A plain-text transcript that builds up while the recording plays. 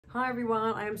Hi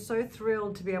everyone, I am so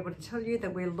thrilled to be able to tell you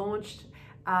that we launched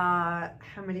how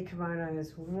many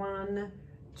kimonos? 1,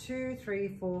 2, 3,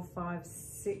 4, 5,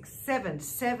 6, 7.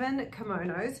 7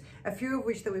 kimonos, a few of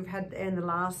which that we've had in the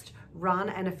last run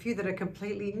and a few that are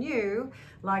completely new,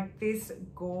 like this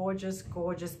gorgeous,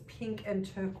 gorgeous pink and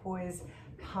turquoise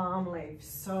palm leaf.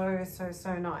 So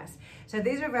nice. So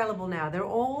these are available now. They're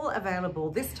all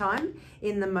available this time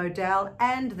in the modal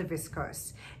and the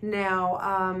viscose.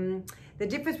 Now, the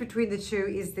difference between the two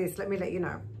is this. Let me let you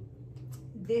know.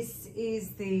 This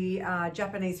is the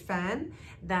Japanese fan,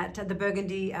 the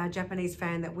burgundy Japanese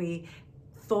fan that we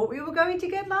thought we were going to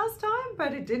get last time,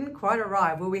 but it didn't quite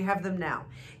arrive. Well, we have them now.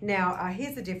 Now,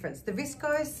 here's the difference. The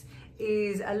viscose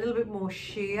is a little bit more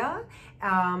sheer,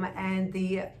 and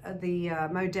the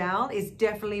modal is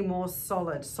definitely more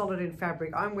solid in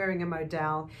fabric. I'm wearing a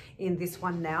modal in this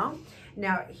one now.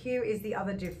 Now, here is the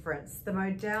other difference. The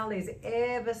modal is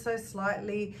ever so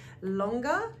slightly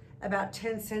longer, about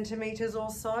 10 centimeters or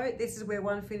so. This is where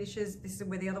one finishes, this is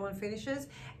where the other one finishes,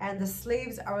 and the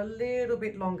sleeves are a little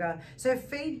bit longer. So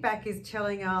feedback is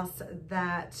telling us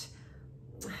that,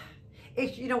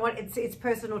 you know what, it's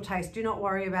personal taste. Do not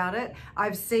worry about it.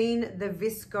 I've seen the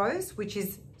viscose, which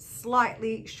is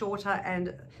slightly shorter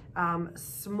and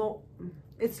small.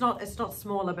 It's not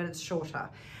smaller, but it's shorter.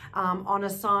 On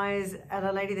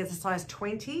a lady that's a size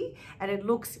 20, and it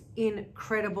looks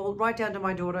incredible, right down to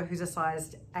my daughter who's a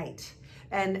size 8,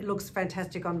 and it looks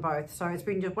fantastic on both. So it's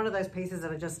been just one of those pieces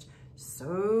that are just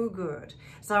so good.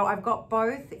 So I've got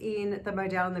both in the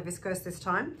modal and the viscose this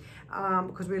time,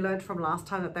 because we learned from last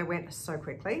time that they went so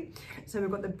quickly. So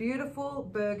we've got the beautiful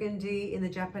burgundy in the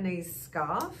Japanese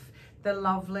scarf, the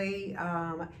lovely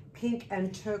pink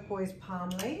and turquoise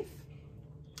palm leaf.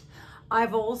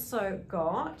 I've also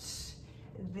got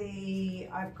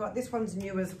this one's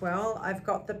new as well. I've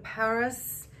got the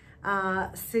Paris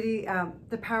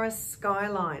the Paris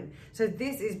skyline. So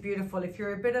this is beautiful. If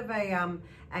you're a bit of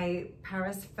a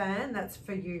Paris fan, that's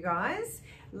for you guys.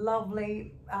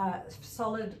 Lovely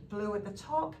solid blue at the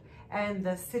top and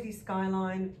the city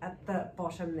skyline at the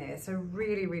bottom there. So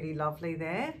really lovely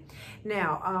there.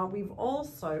 Now we've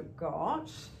also got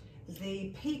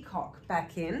the peacock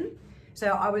back in. So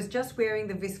I was just wearing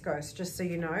the viscose, just so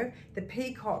you know, the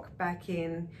peacock back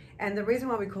in. And the reason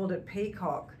why we called it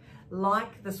peacock,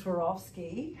 like the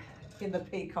Swarovski in the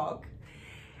peacock,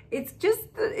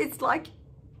 it's like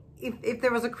if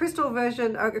there was a crystal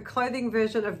version, a clothing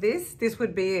version of this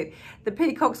would be it. The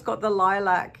peacock's got the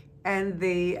lilac and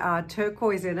the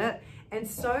turquoise in it, and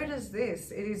so does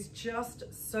this. It is just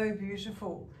so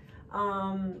beautiful.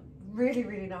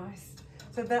 Really nice.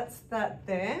 So that's that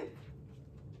there.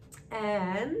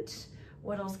 And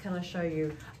what else can I show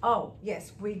you? Oh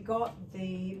yes, we got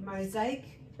the mosaic,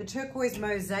 the turquoise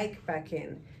mosaic back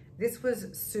in. This was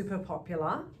super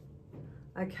popular.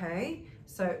 Okay,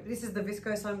 so this is the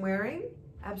viscose I'm wearing.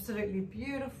 Absolutely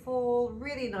beautiful,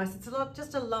 really nice. It's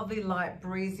just a lovely light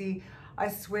breezy. I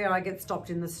swear I get stopped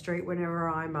in the street whenever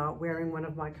I'm wearing one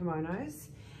of my kimonos.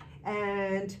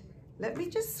 And let me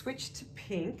just switch to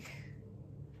pink.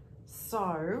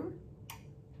 So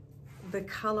the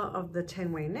color of the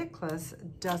tenwei necklace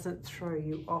doesn't throw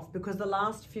you off, because the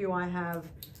last few I have,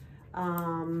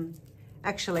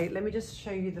 actually, let me just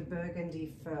show you the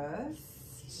burgundy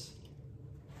first.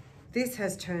 This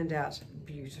has turned out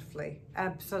beautifully.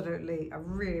 Absolutely, I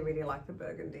really like the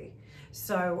burgundy.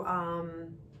 So,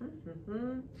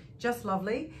 just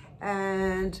lovely.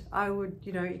 And I would,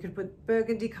 you know, you could put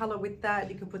burgundy color with that.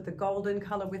 You could put the golden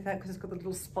color with that, because it's got the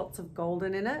little spots of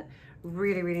golden in it.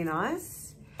 Really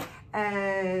nice.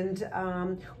 And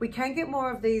we can get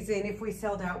more of these in if we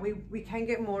sell out. We can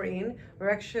get more in. We're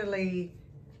actually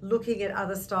looking at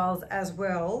other styles as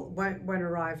well. Won't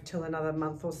arrive till another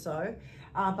month or so.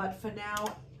 But for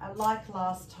now, like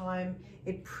last time,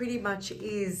 it pretty much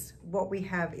is what we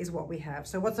have is what we have.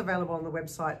 So what's available on the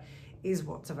website is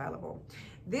what's available.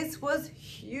 This was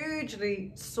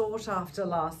hugely sought after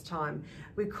last time.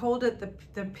 We called it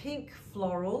the pink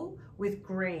floral with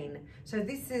green. So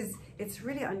it's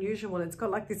really unusual. It's got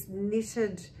like this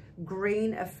knitted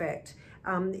green effect,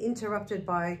 interrupted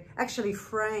by, actually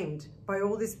framed by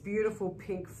all this beautiful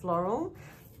pink floral.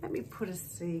 Let me put a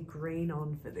sea green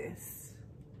on for this.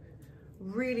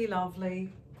 Really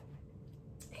lovely.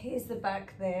 Here's the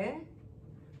back there.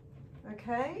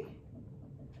 Okay.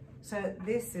 So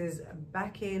this is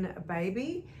back in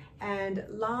baby. And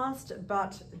last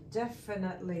but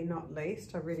definitely not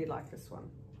least, I really like this one.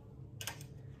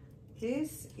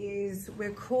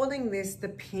 We're calling this the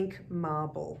pink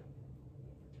marble.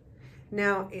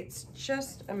 Now it's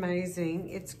just amazing.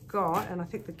 It's got, and I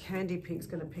think the candy pink's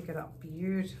going to pick it up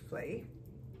beautifully.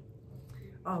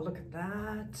 Oh, look at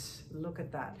that. Look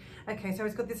at that. Okay, so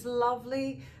it's got this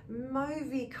lovely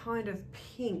mauvey kind of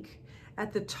pink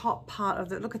at the top part of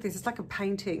the, look at this, it's like a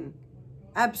painting.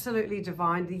 Absolutely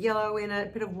divine. The yellow in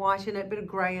it, bit of white in it, bit of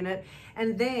grey in it.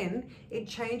 And then it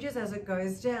changes as it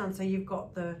goes down. So you've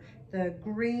got the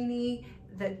greeny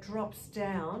that drops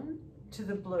down to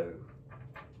the blue.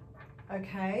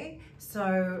 Okay,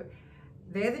 so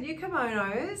they're the new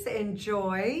kimonos.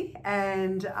 Enjoy,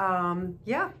 and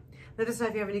yeah, let us know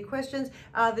if you have any questions.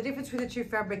 The difference between the two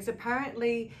fabrics,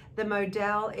 apparently the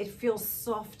modal, it feels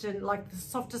soft and like the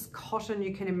softest cotton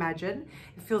you can imagine.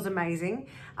 It feels amazing,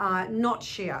 not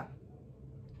sheer.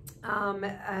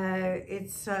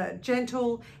 It's a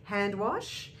gentle hand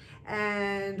wash.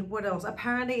 And what else?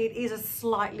 Apparently it is a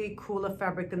slightly cooler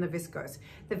fabric than the viscose.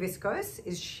 The viscose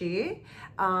is sheer,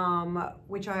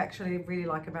 which I actually really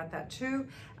like about that too.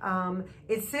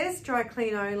 It says dry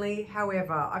clean only.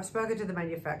 However, I've spoken to the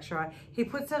manufacturer. He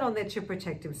puts that on there to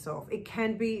protect himself. It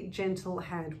can be gentle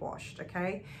hand washed,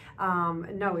 okay?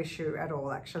 No issue at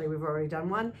all, actually. We've already done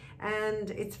one and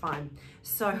it's fine.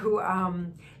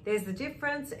 So there's the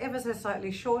difference, ever so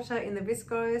slightly shorter in the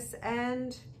viscose,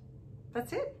 and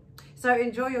that's it. So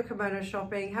enjoy your kimono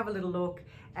shopping, have a little look,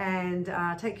 and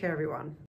take care, everyone.